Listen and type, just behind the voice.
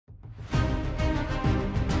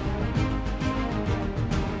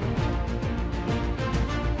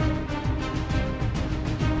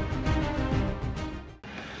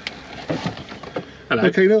Hello.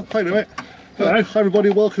 Okay, Neal. Hi there, mate. Hello. Hi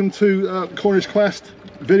everybody, welcome to Cornish Quest,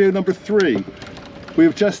 video number 3.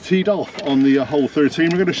 We've just teed off on the hole 13.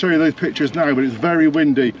 We're going to show you those pictures now, but it's very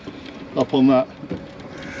windy up on that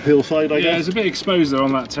hillside, I guess. Yeah, it's a bit exposed there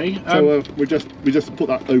on that tee. So we just put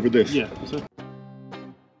that over this. Yeah. So.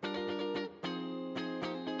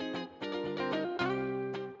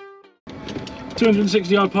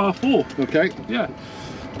 .260-yard par 4. Okay. Yeah.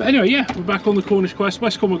 But anyway, yeah, we're back on the Cornish Quest,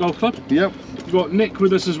 West Cornwall Golf Club. Yep. We've got Nick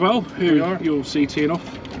with us as well, who you'll see teeing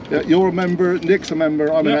off. Yeah, you're a member, Nick's a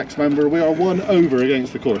member, I'm an ex-member. We are 1 over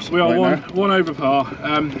against the course. We are one over par.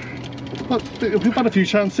 But we've had a few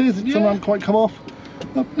chances, some haven't quite come off.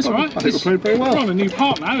 That's all right. I think we're playing very well. We're on a new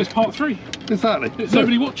part now, it's part 3. Exactly.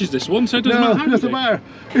 Nobody watches this one, so it doesn't matter how it doesn't matter.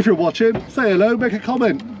 If you're watching, say hello, make a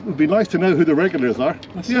comment. It would be nice to know who the regulars are.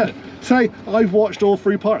 That's it. Say, I've watched all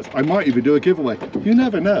 3 parts. I might even do a giveaway. You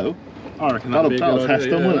never know. I reckon that'll test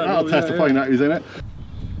them, won't it? That'll test to find out who's in it.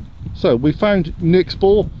 So we found Nick's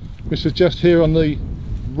ball, which is just here on the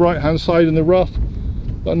right hand side in the rough.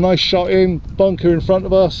 Got a nice shot in, bunker in front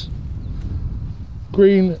of us.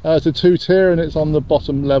 Green as a 2-tier, and it's on the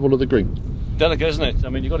bottom level of the green. Delicate, isn't it? I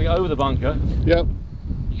mean, you've got to get over the bunker. Yep.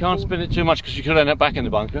 You can't spin it too much because you could end up back in the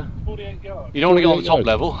bunker. 48 yards. You don't want to get on the top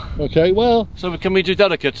level. Okay, well. So can we do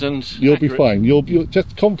delicate and you'll accurate? be fine. You'll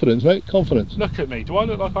just confidence, mate. Confidence. Look at me. Do I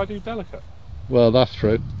look like I do delicate? Well, that's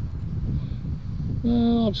true.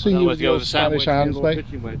 I've seen you with your Spanish hands, mate.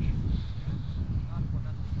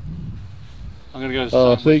 I'm going to go to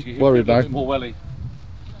the see, worried now. More welly.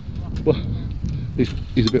 Well, he's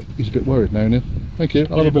a bit worried now, Neal. Thank you.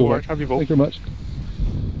 I'll have a ball. Have your ball. Thank you very much.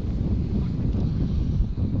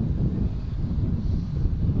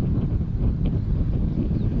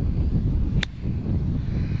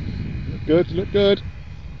 Look good, look good.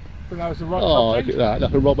 That was the right look at that.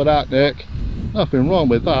 Nothing wrong with that, Nick. Nothing wrong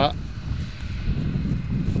with that.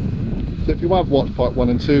 So if you have watched part 1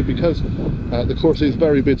 and 2, because the course is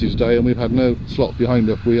very busy today and we've had no slot behind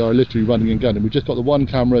us, we are literally running and gunning. We've just got the 1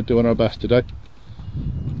 camera doing our best today.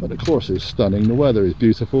 But the course is stunning, the weather is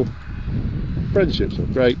beautiful, friendships are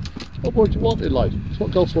great. What more do you want in life? It's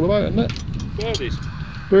what golf's all about, isn't it? Birdies.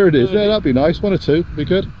 Birdies, yeah, that'd be nice. 1 or 2, be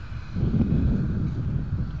good.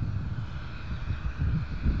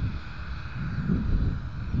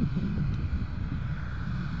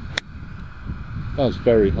 That's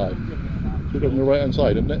very high. Should on the right hand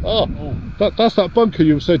side, isn't it? Oh, that's that bunker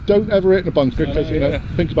you said don't ever hit in a bunker because you know,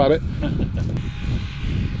 think about it.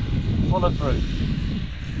 Follow through.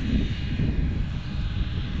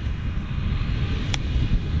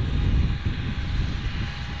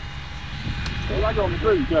 Right on the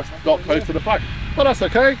green, just Got close to the flag. Well, that's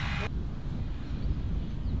okay.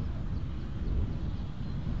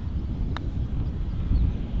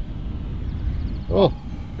 Oh,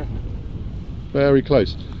 very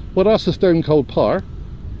close. Well, that's a stone cold par.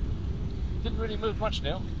 Didn't really move much,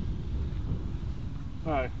 Neal.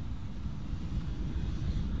 No.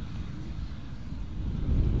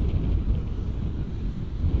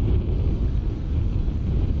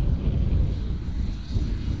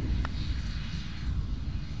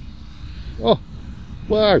 Oh,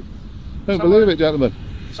 wow. Don't believe it, gentlemen.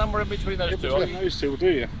 Somewhere in between those two. Those two will do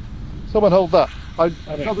you. Someone hold that.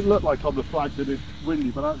 It doesn't look like on the flag that it's windy,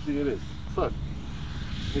 but actually it is. So,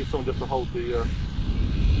 need someone just to hold the...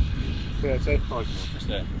 Yeah, so Just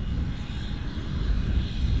there.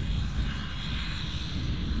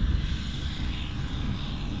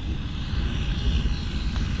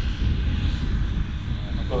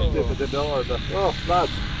 Oh,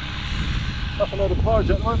 lads. That's another par,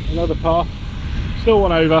 gentlemen. another par. Still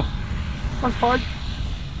 1 over. That's fine.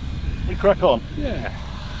 We crack on. Yeah.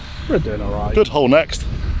 We're doing alright. Good hole next.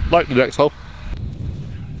 Like the next hole.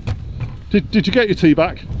 Did you get your tee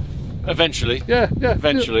back? Eventually. Yeah.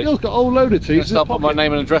 Eventually. Neal's got a whole load of tees. Start putting my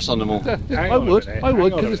name and address on them all. Yeah, I would.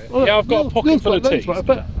 Yeah, I've got a pocket full of tees.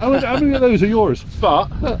 But how many of those are yours?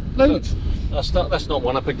 But Loads. That's not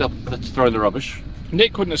one I picked up that's throwing the rubbish.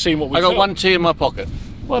 Nick wouldn't have seen what we I got 1 tee in my pocket.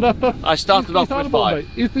 Well, I started off with 5.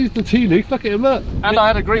 He's the tea leaf, look at him, look. And I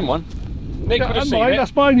had a green one. Nick would have seen it.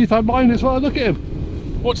 That's mine, he's had mine as well, look at him.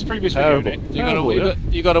 What's the previous video, Nick? You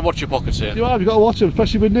got to watch your pockets here. You've got to watch him,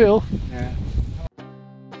 especially with Neal. Yeah.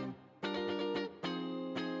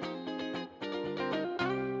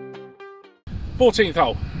 Fourteenth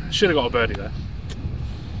hole. Should have got a birdie there.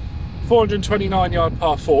 429-yard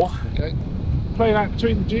par 4. Okay. Playing out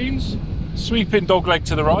between the dunes. Sweeping dog leg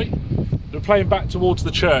to the right. We're playing back towards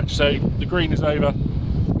the church, so the green is over.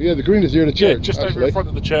 Yeah, the green is near the church. Yeah, just over in front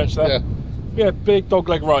of the church there. Yeah, big dog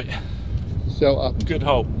leg right. So up. Good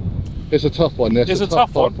hole. It's a tough one. This. It's a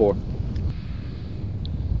tough one. Four.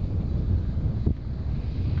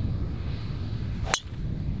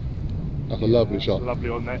 That's a lovely shot. That's a lovely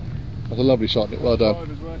on net. That's a lovely shot, Nick. Well done.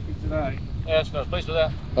 Driver's working today. Yeah, so pleased with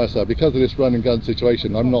that. So because of this run and gun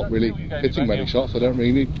situation, I'm not really hitting many shots. I don't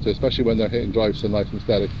really need to, especially when they're hitting drives so nice and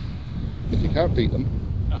steady. If you can't beat them,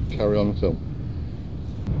 carry on and film.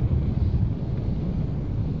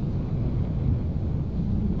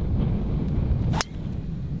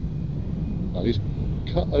 Now he's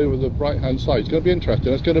cut over the right hand side. It's going to be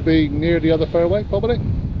interesting. It's going to be near the other fairway probably.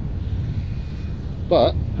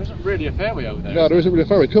 But There isn't really a fairway over there. no, there isn't really a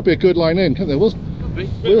fairway. It could be a good line in, couldn't there? We'll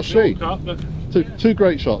see. Shortcut, but Two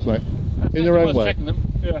great shots, mate, in their own way. Checking them.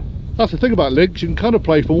 yeah, That's the thing about links, you can kind of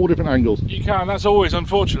play from all different angles. you can. That's always,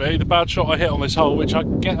 unfortunately, the bad shot I hit on this hole, which I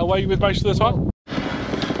get away with most of the time.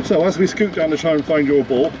 So as we scoot down to try and find your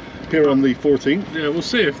ball here on the 14th, Yeah, we'll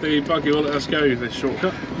see if the buggy will let us go this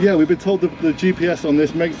shortcut. yeah, we've been told that the GPS on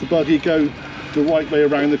this makes the buggy go the right way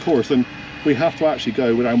around the course, and we have to actually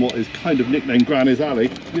go around what is kind of nicknamed Granny's Alley,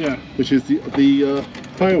 Yeah. which is the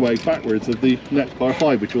fairway backwards of the next par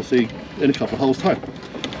 5, which you'll see in a couple of holes time.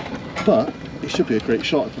 But it should be a great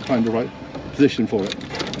shot if we find the right position for it.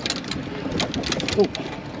 Oh,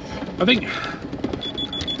 I think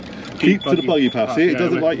keep to the buggy path. See, it yeah,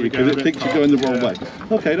 doesn't like you because it thinks you're going the wrong way.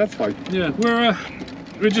 Okay, that's fine. Yeah,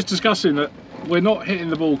 we're just discussing that we're not hitting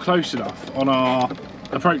the ball close enough on our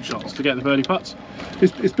approach shots to get the birdie putts.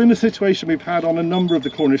 It's been a situation we've had on a number of the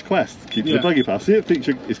Cornish Quests. Keep to the buggy path. See, it thinks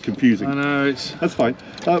it's confusing. I know, it's... That's fine.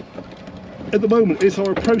 At the moment, it's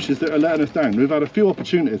our approaches that are letting us down. We've had a few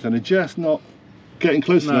opportunities and they're just not getting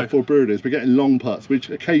close enough for birdies. We're getting long putts, which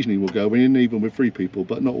occasionally will go in even with 3 people,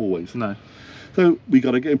 but not always. No. So we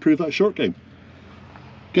got to improve that short game.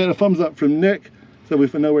 Get a thumbs up from Nick, so we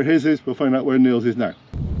know where his is. We'll find out where Neal's is now.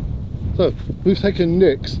 So we've taken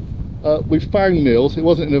Nick's. We found Neal's. It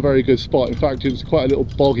wasn't in a very good spot. In fact, it was quite a little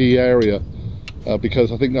boggy area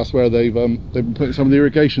because I think that's where they've been putting some of the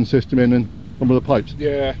irrigation system in and some of the pipes.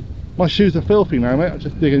 Yeah. My shoes are filthy now, mate. I'm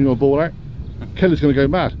just digging your ball out. Kelly's going to go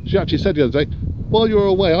mad. She actually said the other day, while you were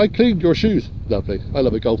away, I cleaned your shoes. Lovely. I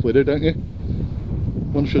love a golf with her, don't you?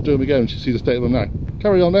 Wonder if she'll do them again when she sees the state of them now.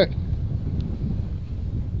 Carry on, Nick.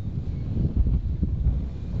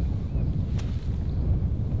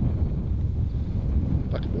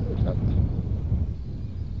 Back a bit like that.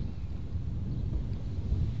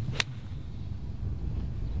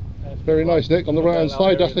 Very nice, Nick. On the right hand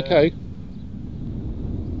side, that's okay.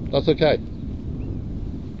 That's okay.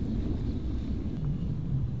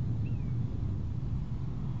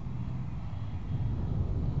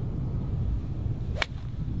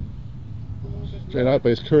 Straight out, but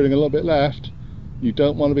it's curling a little bit left. You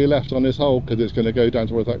don't want to be left on this hole because it's going to go down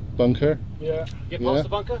towards that bunker. Yeah. Get past the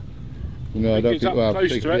bunker? No, I don't think we'll have close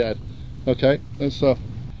big to it. head. Okay, let's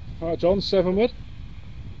Alright, John, 7 wood.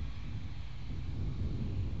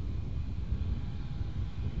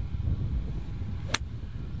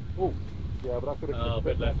 oh, yeah, but I could have a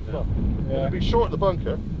bit left as there. well. Yeah. It'll be short of the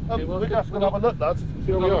bunker. We're going to have to have a look, lads.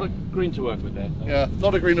 See where we are. Green to work with there. Yeah,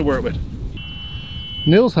 not a green to work with.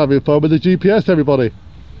 Neal's having fun with the GPS, everybody.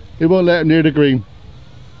 He won't let him near the green.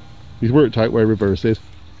 He's worked out where reverse is.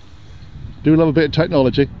 Do love a bit of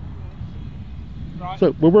technology. Right.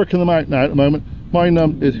 So we're working them out now at the moment. Mine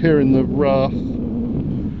is here in the rough.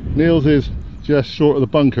 Neal's is just short of the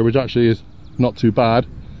bunker, which actually is not too bad.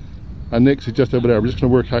 And Nick's is just over there. We're just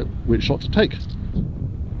going to work out which shot to take.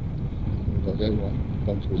 Okay, right.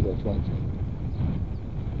 Bunker is left, right.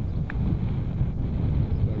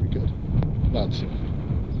 Very good. That's...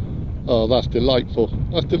 oh, that's delightful.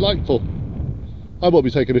 That's delightful. I won't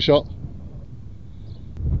be taking a shot.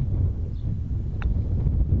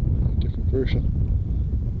 Different version.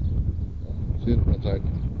 See it runs out.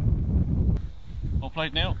 Well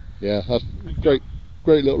played, Neal. Yeah, that's great.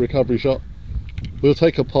 Great little recovery shot. We'll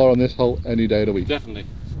take a par on this hole any day of the week. Definitely.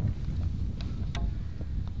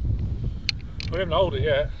 We haven't hold it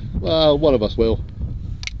yet. Well, one of us will.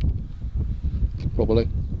 Probably.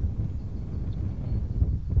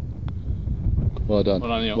 Well done. Well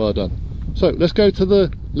done, Neal. Well done. So let's go to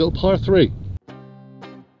the little par 3.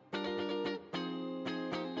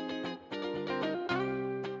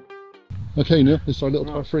 Okay, Neal, this is our little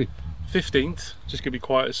par 3. 15th, just gonna be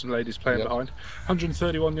quiet as some ladies playing Yep. behind.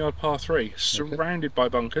 131 yard par 3, surrounded by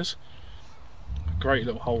bunkers. Great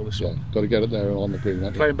little hole this Yeah, one. got to get it there on the green.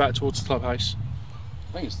 haven't you? Playing back towards the clubhouse.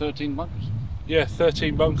 I think it's 13 bunkers. Yeah,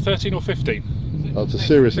 13 or 15. Oh, it's a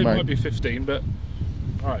serious It might amount. be 15, but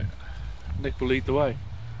alright. Nick will lead the way.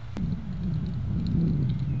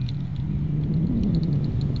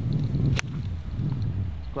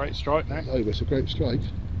 Great strike now. Oh, it's a great strike.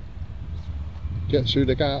 Get through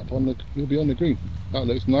the gap on the. You'll be on the green. That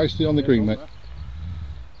looks nicely on the green, mate.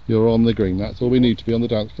 You're on the green. That's all we need to be on the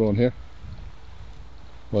dance floor on here.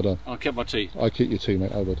 Well done. I kept my tee. I keep your tee,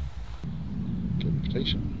 mate, I would. Good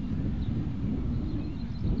reputation.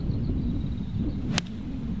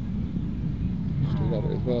 Still got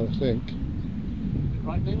it as well, I think.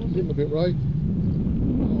 Right, Neal? Didn't a bit right.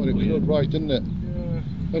 Oh, it curved right, didn't it?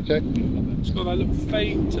 Yeah. Okay. It's got that little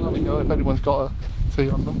fade to There we it. go, if anyone's got a tee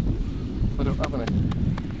on them. I don't have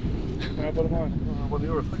any. How about mine? What are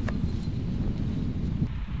yours?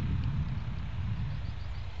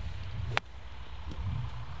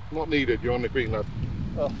 Not needed, you're on the green, lad.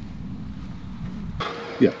 Oh.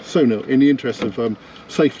 Yeah, so no, in the interest of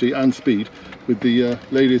safety and speed, with the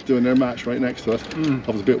ladies doing their match right next to us,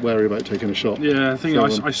 I was a bit wary about taking a shot. Yeah, I think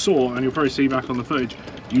So, I saw, and you'll probably see back on the footage,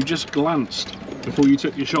 you just glanced before you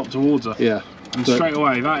took your shot towards her. Yeah. And So, straight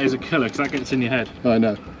away, that is a killer, because that gets in your head. I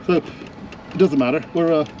know. So, it doesn't matter,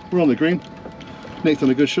 we're on the green. Nate's done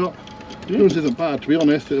a good shot. Yeah. Yours isn't bad, to be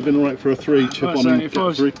honest, it'd have been alright for a 3, chip I'd on say and if get I a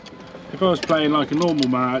was- 3. If I was playing like a normal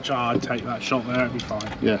match, I'd take that shot there, it'd be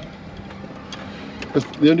fine. Yeah.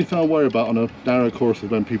 The only thing I worry about on a narrow course is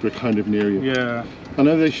when people are kind of near you. Yeah. I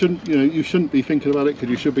know they shouldn't, you shouldn't be thinking about it because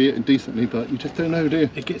you should be hitting decently, but you just don't know, do you?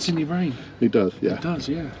 It gets in your brain. It does, yeah. It does,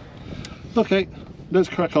 yeah. Okay, let's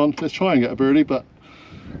crack on. Let's try and get a birdie, but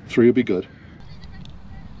 3 will be good.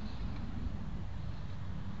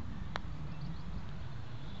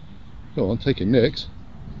 Go on, taking nicks.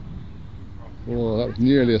 Oh, that was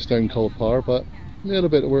nearly a stone cold par, but a little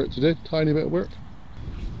bit of work to do, tiny bit of work.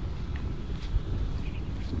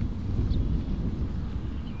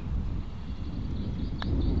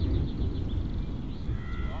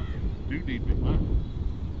 You need big man.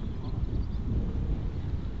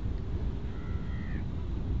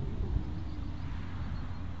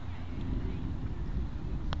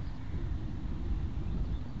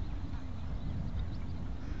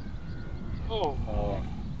 Oh,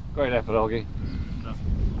 Great effort, OGGIE.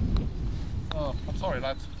 Oh, I'm sorry,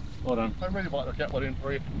 lads. Well done. I really want to get one in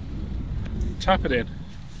for you. tap it in.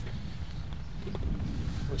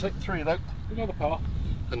 We'll take 3 though. Another par.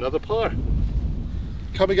 Another par.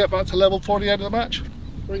 Can we get back to level for the end of the match?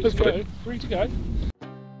 3 Let's to put go. it. 3 to go.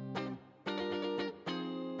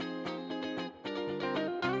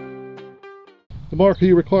 The marker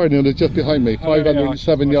you required, Neal, is just behind me,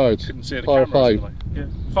 507 yards, Couldn't see the par camera, 5. Yeah,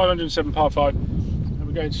 507 par 5. And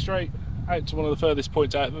we're going straight out to one of the furthest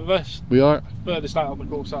points out. The We are. furthest out on the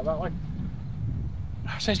course out that way.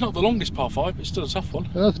 I say it's not the longest par 5, but it's still a tough one.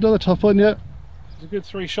 That's another tough one, yeah. It's a good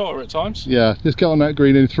 3-shotter at times. Yeah, just get on that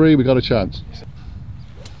green in 3, we got a chance.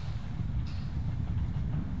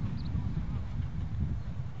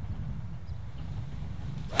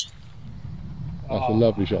 That's a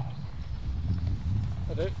lovely shot.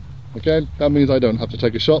 I do. Again, that means I don't have to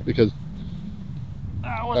take a shot because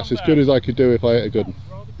that's as good as I could do if I hit a good one.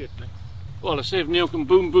 Rather good, Nick. Well, let's see if Neal can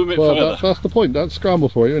boom it Well, further. that's the point. That's scramble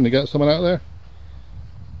for you, and to get someone out there,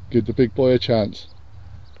 give the big boy a chance.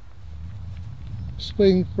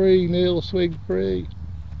 Swing free, Neal, swing free.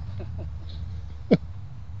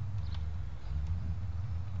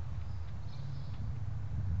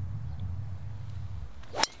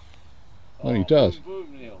 And he does. Boom,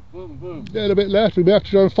 boom, Neal. Boom, boom. Yeah, a bit left. We have to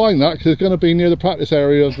try and find that because it's going to be near the practice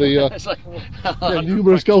area of the It's like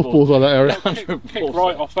numerous golf balls on that area. Kick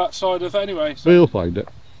right off that side of it anyway. So. We'll find it.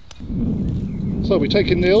 So we're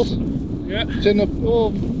taking Neal's. Yeah. It's in the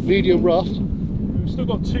medium rough. We've still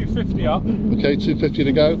got 250 up. Okay, 250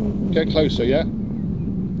 to go. Get closer, yeah?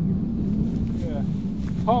 Yeah.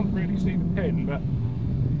 Can't really see the pin, but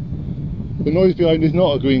The noise behind is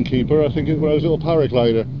not a greenkeeper. I think it's one of those little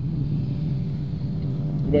paraglider.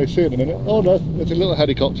 You may see it in a minute. Oh no, it's a little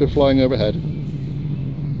helicopter flying overhead.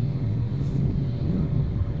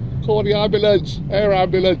 Call the ambulance! Air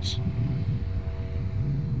ambulance!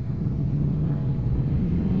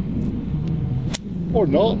 Or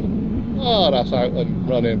not. Ah, that's out and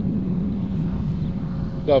running.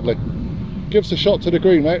 Lovely. Give us a shot to the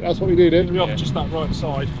green, mate. That's what we needed. we're off just that right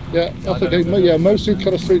side. Yeah, that's okay. Yeah, mostly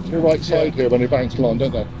kind of street to the right side here when they bounce along,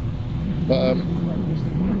 don't they? But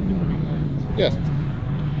yeah.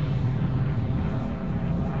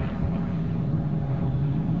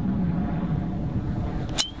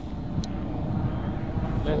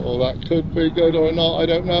 Oh, that could be good or not, I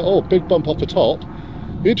don't know. Oh, big bump off the top.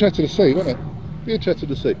 Be interested to see, wouldn't it? Be interested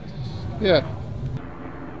to see. Yeah.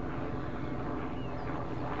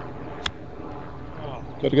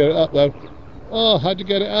 Got to get it up though. Oh, how'd you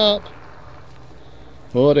get it up?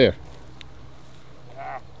 Oh dear.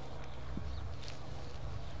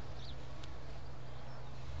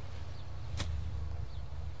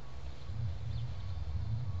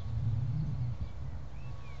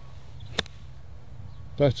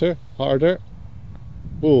 Better, harder.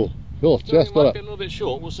 Oh, Oh, So just it got might it. be a little bit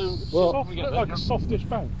short. We'll soon. Well, Soft, look like a softish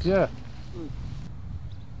bounce. Yeah.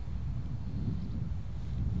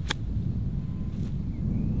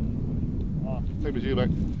 Same as you, mate.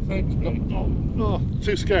 Thanks, mate. Oh,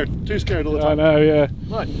 too scared all the I time. know, yeah.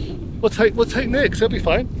 Right, we'll take Nick's, he'll be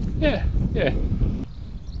fine. Yeah, yeah.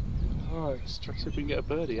 Alright, let's try to see if we can get a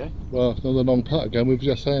birdie, eh? Well, another long putt again, we were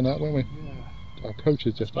just saying that, weren't we? Yeah. Our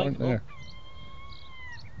approaches just aren't there.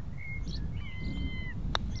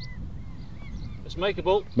 It's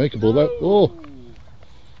makeable. Makeable though. Oh,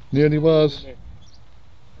 nearly was. Yeah.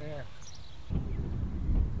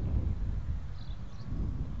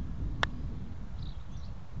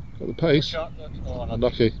 Got the pace. Shot. Oh,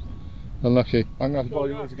 Unlucky. Unlucky. I'm going to have to borrow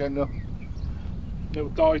yours again now. It'll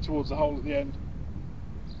die towards the hole at the end.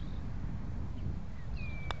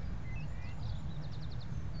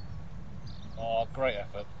 oh, great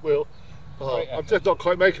effort. Will. Oh, Great I'm effort. just not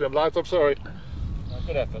quite making them, lads, I'm sorry. Oh,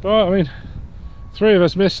 good effort. Right, I mean, 3 of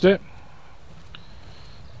us missed it.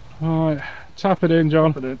 Alright, tap it in,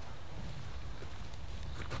 John. Put it in.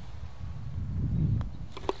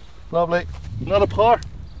 Lovely. Another par.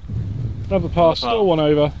 Another par, still 1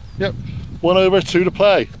 over. Yep. 1 over, 2 to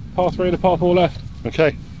play. Par 3 to par 4 left.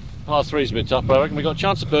 Okay. Par 3's a bit tough, but I reckon we got a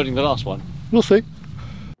chance of birding the last one. We'll see.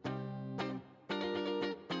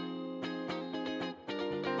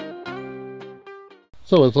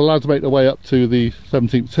 So as the lads make their way up to the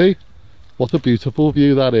 17th tee, what a beautiful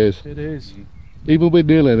view that is. It is. Even with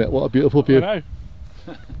Neal in it, what a beautiful I view. know.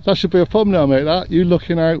 That should be a thumbnail, mate, that. You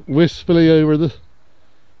looking out wistfully over the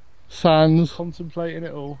sands, Contemplating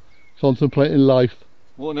it all. contemplating life.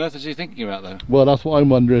 What on earth is he thinking about, though? Well, that's what I'm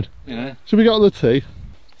wondering. You know? Should we get on the tee?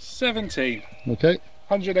 17. Okay,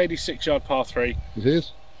 186 yard par 3. it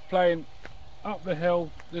is. Playing up the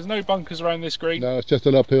hill. There's no bunkers around this green. No, it's just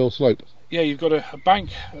an uphill slope. Yeah, you've got a bank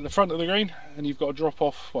at the front of the green and you've got a drop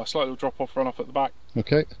off, well, a slight little drop off run off at the back.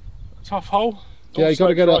 Okay. Tough hole. Yeah, All you got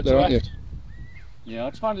to slopes get right up there, to aren't you? left. Yeah, I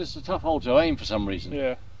just find it's a tough hole to aim for some reason.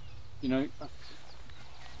 Yeah. You know?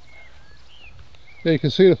 Yeah, you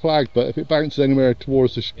can see the flag, but if it bounces anywhere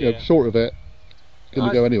towards the Yeah. short of it, it's going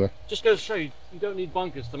to go anywhere. Just goes to show you, you don't need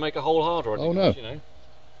bunkers to make a hole harder. Or anything, Oh, no. You know?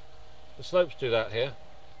 The slopes do that here.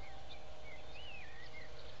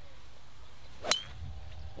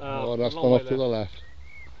 Oh, that's long gone way off to the left.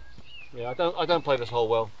 Yeah, I don't play this hole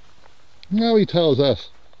well. No, he tells us.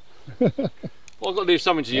 Well, I've got to leave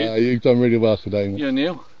something to you. You've done really well today, mate. Yeah,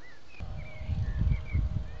 Neil.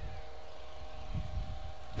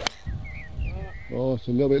 Oh, it's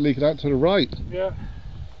a little bit leaking out to the right. Yeah.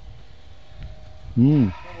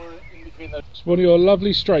 Mm. It's one of your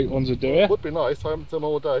lovely straight ones to do it. Would be nice, I haven't done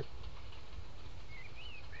all day.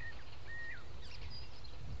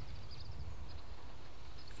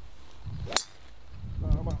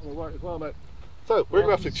 I'm out of the right as well, mate. So, we're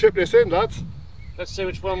going to have to chip this in, lads. Let's see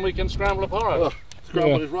which one we can scramble apart. Oh,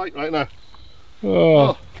 scramble Yeah. is right now.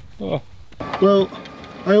 Oh, Well,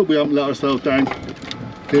 I hope we haven't let ourselves down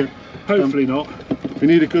here. hopefully not. We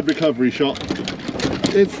need a good recovery shot.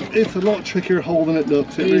 It's a lot trickier hole than it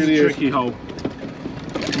looks. It It is really a tricky hole.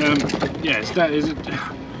 Yes, that is.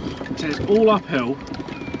 It's all uphill.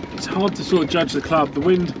 It's hard to sort of judge the club. The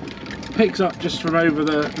wind picks up just from over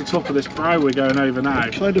the top of this brow we're going over now.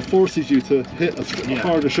 It kind of forces you to hit a Yeah.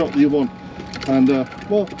 harder shot than you want. And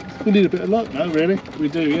well, we need a bit of luck now, really. We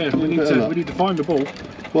do, yeah. We a need bit of luck. to find the ball.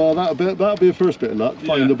 Well, that'll be the first bit of luck.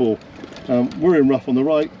 Find Yeah. the ball. We're in rough on the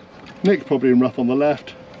right. Nick's probably in rough on the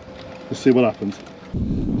left. Let's see what happens.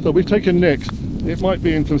 So we've taken Nick's. It might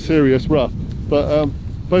be in some serious rough, but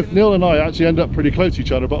both Neil and I actually end up pretty close to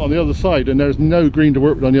each other, but on the other side, and there's no green to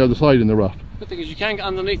work with on the other side in the rough. The thing is, you can get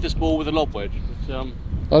underneath this ball with a lob wedge. But,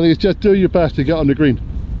 I think it's just do your best to get on the green.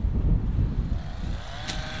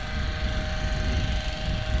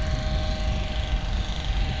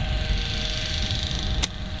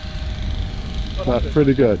 That's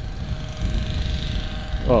pretty good.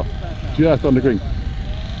 Oh, just on the green.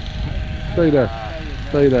 Stay there,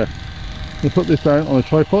 stay there. We'll put this down on a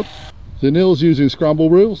tripod. So Neil's using scramble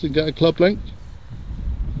rules and get a club length.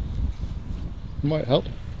 Might help.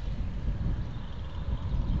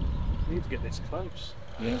 Need to get this close.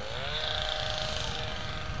 yeah.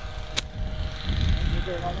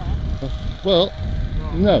 Well,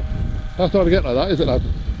 no, that's not how to get like that, is it, lad?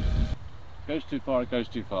 Goes too far, it goes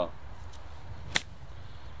too far.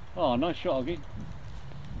 Oh, nice shot, Oggie.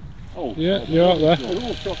 Oh, Yeah, you're up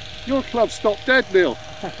there. Your club stopped dead, Neil.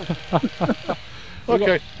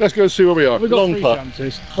 Okay, let's go and see where we are. We've got Long 3 putt.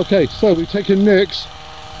 chances. Okay, so we've taken Nick's.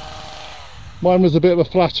 Mine was a bit of a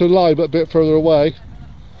flatter lie, but a bit further away.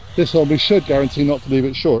 This one we should guarantee not to leave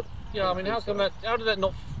it short. Yeah, I mean, how did that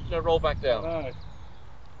not roll back down? No.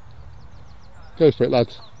 Go for it,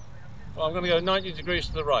 lads. Well, I'm going to go 90 degrees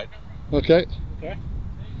to the right. Okay. Okay.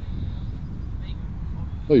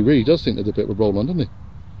 Oh, he really does think there's a bit of a roll on, doesn't he?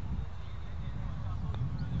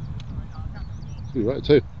 You're right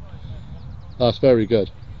too. That's very good.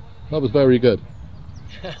 That was very good.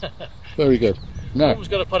 Very good. Now. Who's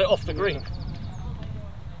going to put it off the green?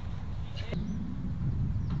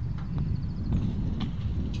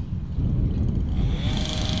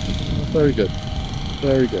 Very good.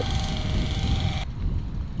 Very good.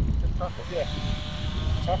 Yeah.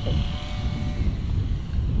 Tackle.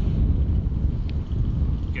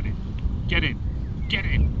 Get in. Get in. Get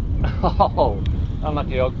in. Oh,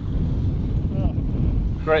 unlucky Ogg.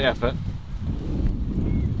 Great effort.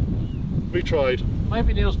 We tried.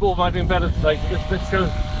 Maybe Neal's ball might have been better today. This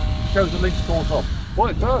shows the links course off. Well,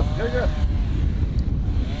 it does. Yeah, yeah.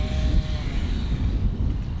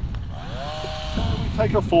 We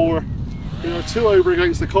take a 4. We were 2 over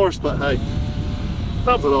against the course, but hey,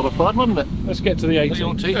 that was a lot of fun, wasn't it? Let's get to the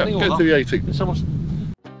 18. Yeah, get to the 18. Someone's...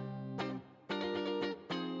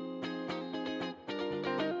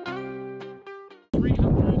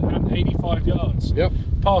 385 yards. Yep.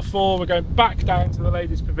 Par 4, we're going back down to the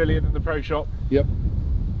ladies' pavilion in the pro shop. Yep.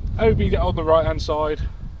 OB on the right hand side.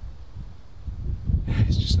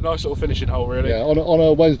 It's just a nice little finishing hole, really. Yeah, on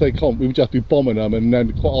a Wednesday comp, we would just be bombing them, and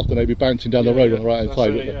then quite often they'd be bouncing down the road on the right hand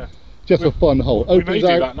side. Yeah. Just a fun hole. We may Opens do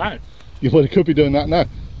out. that now. You would could be doing that now.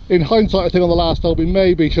 In hindsight, I think on the last hole we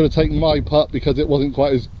maybe should have taken my putt because it wasn't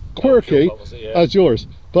quite as quirky as yours.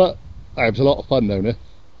 But it was a lot of fun though, Nick.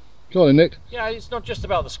 Go on, Nick. Yeah, it's not just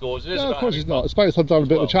about the scores. It is No, about of course it's having not. It's about sometimes a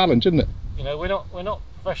bit of a challenge, isn't it? You know, we're not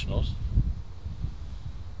professionals.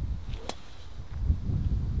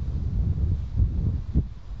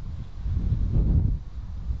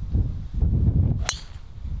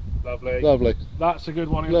 Lovely. Lovely. That's a good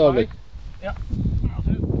one in Lovely. play. Yeah.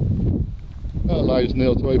 That allows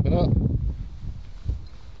Neal to open up.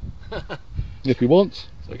 If he wants.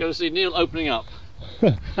 So we're going to see Neal opening up.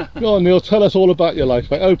 Go on, Neal, tell us all about your life,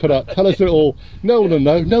 mate. Open up, tell us it all. No one will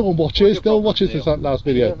know, no one watches. No one watches this last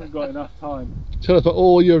We video. haven't got enough time. Tell us about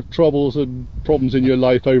all your troubles and problems in your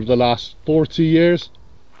life over the last 40 years.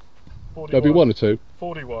 41. There'll be 1 or 2.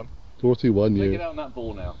 41. 41 Take years. it out on that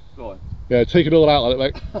ball now. Go on. Yeah, take it all out on it,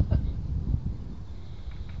 mate.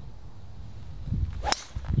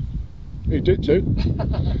 You did too.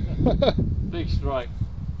 Big strike.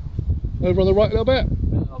 Over on the right a little bit.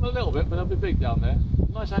 Not a little bit, but it'll be big down there.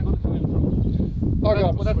 Nice angle to come in from.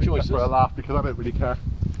 We'll have choices. for a laugh because I don't really care.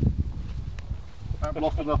 I haven't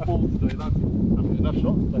lost enough balls today, lads. I haven't enough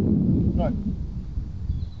shots today. Right.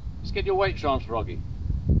 Let's get your weight transfer, Oggy.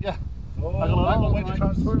 Yeah. Oh, I got a lot of weight to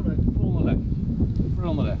transfer, mate. Full on the left. Full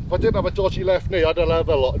on the left. If I didn't have a dodgy left knee, I don't have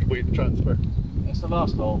a lot of weight to transfer. It's the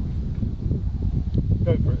last hole.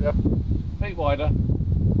 Go for it, yeah. Feet wider.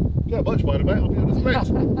 Yeah, much wider, mate. I'll be on the split.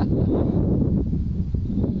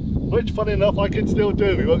 Which, funny enough, I can still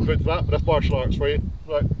do. We won't go into that, but that's martial arts for you.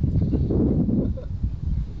 Right.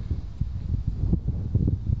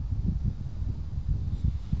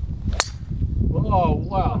 Oh,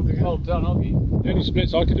 wow. Well done, Oggy. The only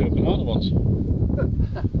splits I could do are banana ones. I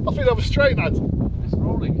think that was straight, lads. It's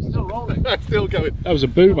rolling. It's still rolling. That's still going. That was a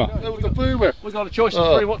boomer. That was a boomer. We've got a choice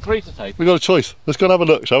of three. What 3 to take? We've got a choice. Let's go and have a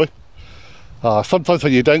look, shall we? Sometimes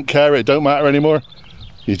when you don't care, it don't matter anymore.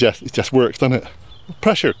 It just works, doesn't it?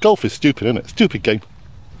 Pressure. Golf is stupid, isn't it? Stupid game.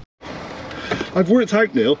 I've worked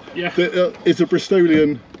out, Neal, that it's a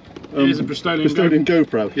Bristolian. It is a Bristolian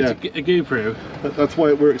GoPro. Yeah, it's a GoPro. that's why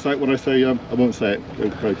it works out when I say I won't say it.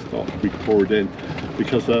 GoPro stop recording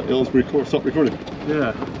because it'll stop recording.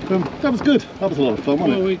 Yeah. That was good. That was a lot of fun,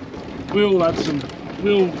 wasn't it? We all had some.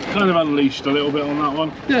 We all kind of unleashed a little bit on that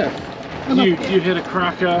one. Yeah. You hit a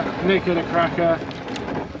cracker. Nick hit a cracker.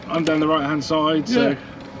 I'm down the right hand side. So. Yeah.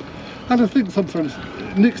 And I think sometimes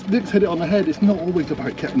Nick's hit it on the head. It's not always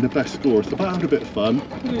about getting the best score. It's about having a bit of fun.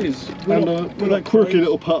 It is. And that quirky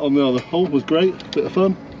little putt on the other hole was great. Bit of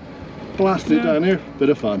fun. Blasted it down here. Bit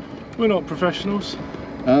of fun. We're not professionals.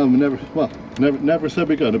 Never said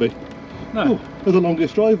we're going to be. No. Oh, there's the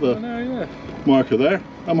longest driver marker there.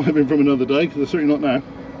 That might have been from another day because they're certainly not now.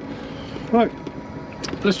 Right.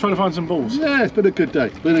 Let's try to find some balls. Yeah, it's been a good day.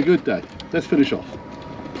 Been a good day. Let's finish off.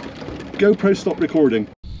 GoPro stop recording.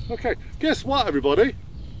 Okay, guess what, everybody?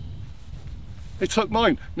 It took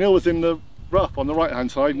mine. Neal was in the rough on the right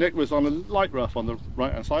hand side. Nick was on a light rough on the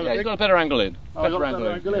right hand side. Yeah, you've got a better angle in. Better angle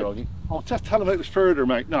in. Here, Oggy. I'll just tell him it was further,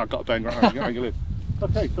 mate. No, I've got a better angle in.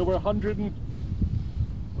 Okay, so we're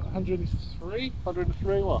 103?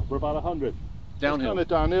 103, what? We're about 100. Downhill. Kind of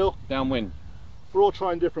downhill. Downwind. We're all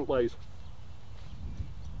trying different ways.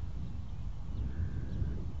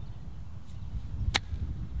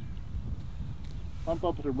 I'm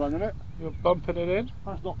bumping and running it. You're bumping it in?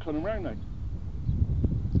 That's not coming round now.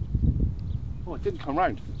 Oh, it didn't come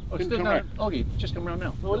round. Oh, Didn't come round. Oggie, just come round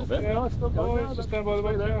now. Oh, is it? Yeah, it's still going It's just down by the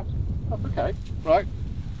way there. That's okay. Right.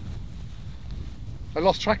 I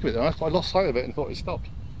lost track of it then. I lost sight of it and thought it stopped.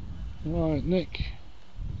 Right, Nick.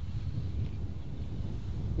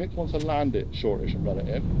 Nick wants to land it shortish and run it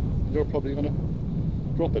in. You're probably going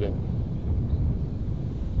to drop it in.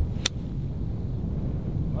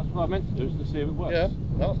 That's what I meant to do, is to see if it works. Yeah,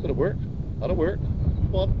 that's going to work. That'll work.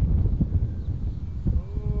 Come on.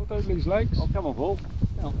 Oh, don't lose legs. Oh, come on, Paul.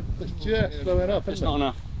 No. It's just going up, It's isn't not it?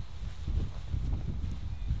 enough.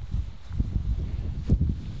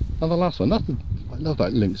 And the last one, I love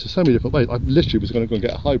that links. There's so many different ways. I literally was going to go and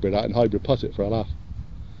get a hybrid out and hybrid putt it for a laugh.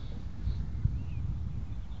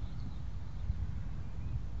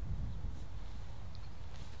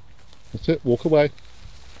 That's it, walk away.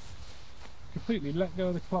 Completely let go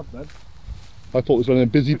of the club then. I thought it was one of them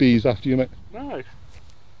busy bees after you, mate. No. I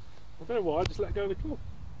don't know why, I just let go of the club.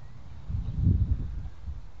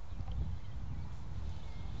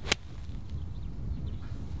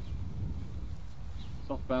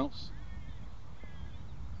 Soft bounce.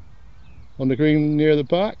 On the green near the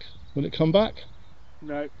back, will it come back?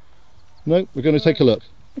 No. No, we're going to take a look.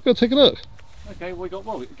 We're going to take a look. Okay, we got,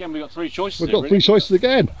 well, again, we got three choices. We've here, got three really. choices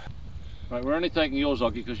again. Right, we're only taking yours,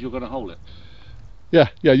 Oggie, because you're going to hold it. Yeah,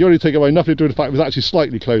 you only take away nothing to do with the fact it was actually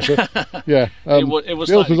slightly closer. Yeah, It was the other was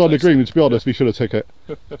slightly on the closer. green, to be honest, we should have took it.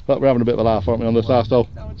 But we're having a bit of a laugh, aren't we, on this last hole?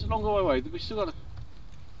 No, it's a long way away. We still got to.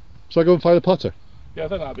 Shall I go and find a putter? Yeah, I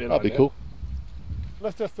think that'd be an That'd be idea. cool.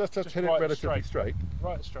 Let's just Just hit it right relatively straight. straight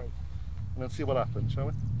Right straight. and then see what happens, shall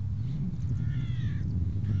we?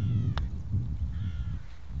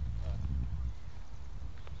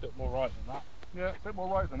 A bit more right than that. Yeah, a bit more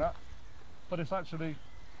right than that. But it's actually,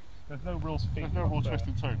 there's no real off there. twist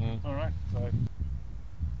and turn. Alright, so.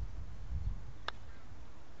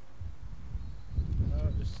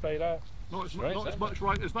 Just stay there. Not as, Straight, not as isn't much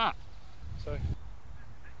right as that. So.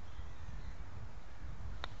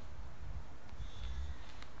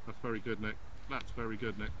 That's very good, Nick. That's very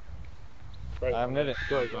good, Nick. Great. I haven't hit it.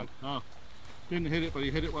 Well done. Oh, didn't hit it, but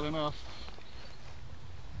he hit it well enough.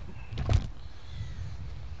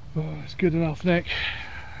 Oh, it's good enough, Nick.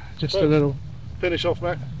 Just Good. a little Finish off,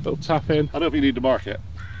 Nick. tap in. I don't know if you need to mark it.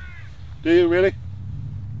 Do you really?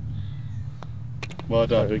 Well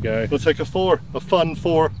done. There we go. We'll take a fun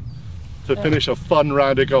four to finish a fun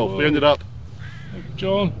round of golf. We ended up Thank you,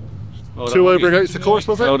 John. Well done, 2 over Oggie. against the course,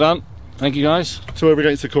 was it? Well done. Thank you, guys. 2 over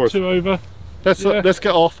against the course. 2 over. Let's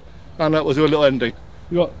get off, and that was your little ending.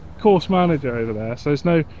 We've got course manager over there, so there's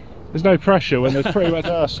no pressure when there's pretty much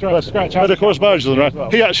a scratch out. But the course manager's around.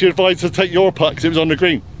 Well. He actually advised to take your putt because it was on the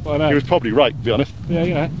green. I know. He was probably right, to be honest. Yeah,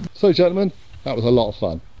 you know. So, gentlemen, that was a lot of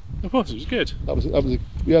fun. Of course, it was good.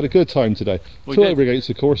 We had a good time today. We 2 did. over against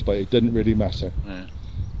the course, but it didn't really matter. Yeah.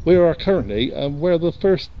 We are currently where the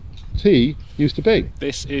first tee used to be.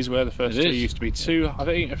 This is where the first It tee is. used to be. I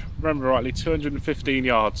think, if I remember rightly, 215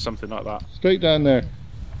 yards, something like that. Straight down there.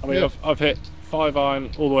 I mean, Yeah. I've hit 5 iron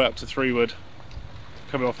all the way up to 3 wood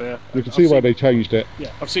coming off here. You can see why they changed it. Yeah,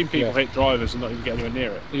 I've seen people Yeah. hit drivers and not even get anywhere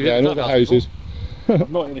near it. You Yeah, hit and the all the clubhouse houses.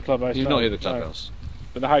 Not in the clubhouse. You've no, not hit the no. clubhouse.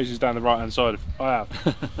 But the houses down the right hand side, I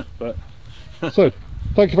have. But So,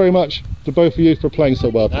 thank you very much to both of you for playing so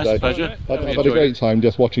well That's today. a pleasure. I've had a Enjoyed great it. time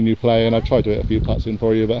just watching you play, and I've tried to hit a few putts in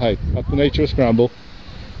for you, but hey, that's the nature of scramble.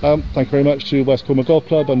 Thank you very much to West Cornwall Golf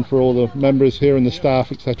Club and for all the members here and the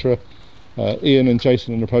staff, etc. Ian and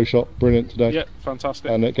Jason in the pro shop, brilliant today. yeah,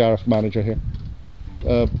 fantastic. And Gareth, manager here.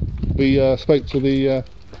 We spoke to the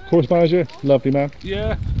course manager, lovely man.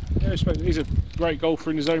 Yeah, he's a great golfer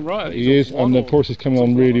in his own right. He is, and the course is coming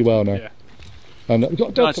on really well now. Yeah. And we've got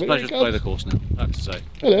a dog. No, it's a pleasure to play the course now, I have to say.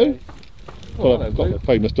 Hello. Well, I've got the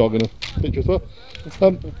famous dog in the picture as well.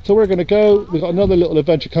 So we're going to go. We've got another little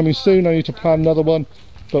adventure coming soon. I need to plan another one,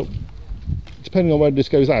 but depending on when this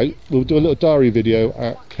goes out, we'll do a little diary video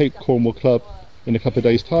at Cape Cornwall Club in a couple of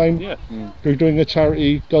days' time. Yeah. We're doing a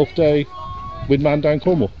charity golf day with Man Down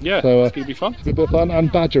Cornwall. Yeah, so it's going to be fun. it's a bit of fun,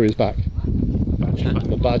 and Badger is back.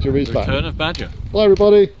 The Badger is back. Return of Badger. Bye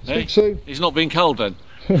everybody. Hey. Speak soon. He's not being cold then.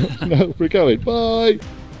 No, we're going. Bye.